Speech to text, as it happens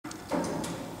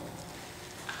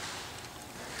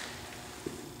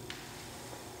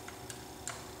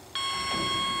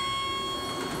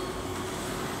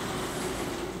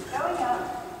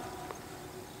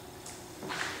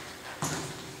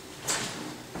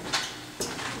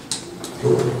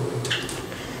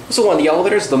This is one of the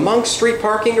elevators, the Monk Street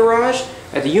parking garage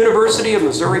at the University of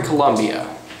Missouri-Columbia.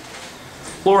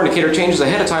 Floor indicator changes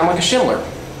ahead of time like a Schindler.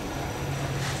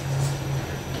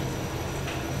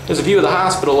 There's a view of the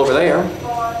hospital over there.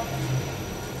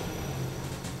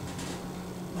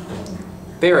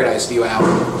 Very nice view out.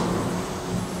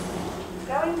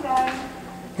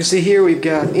 You can see here we've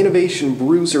got Innovation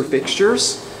Bruiser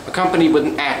fixtures, accompanied with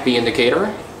an ACME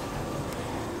indicator.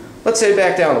 Let's head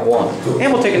back down to 1,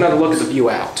 and we'll take another look at the view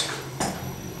out.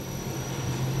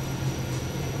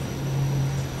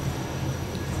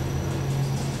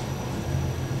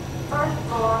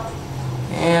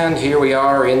 And here we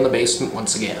are in the basement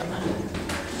once again.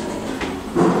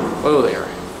 Whoa there.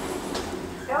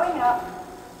 Going up.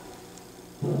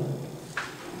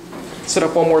 Set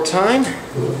up one more time.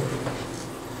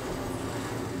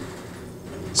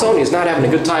 Sony's not having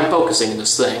a good time focusing in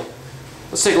this thing.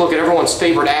 Let's take a look at everyone's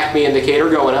favorite ACME indicator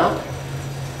going up.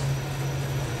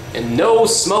 And no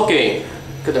smoking.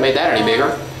 Couldn't have made that any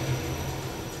bigger.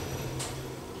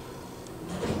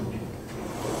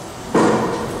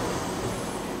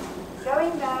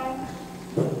 Going down.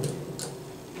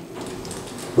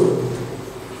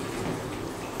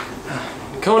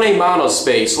 Kone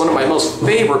Monospace, one of my most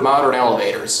favorite modern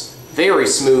elevators. Very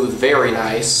smooth, very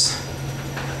nice.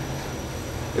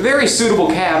 A very suitable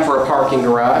cab for a parking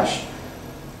garage.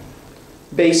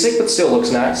 Basic, but still looks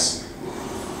nice.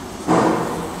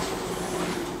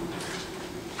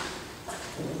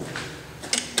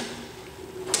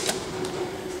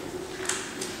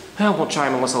 Well, won't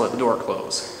chime unless I let the door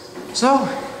close. So,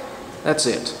 that's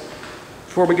it.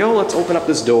 Before we go, let's open up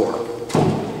this door.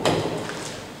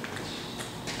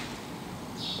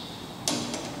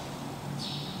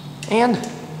 And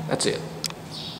that's it.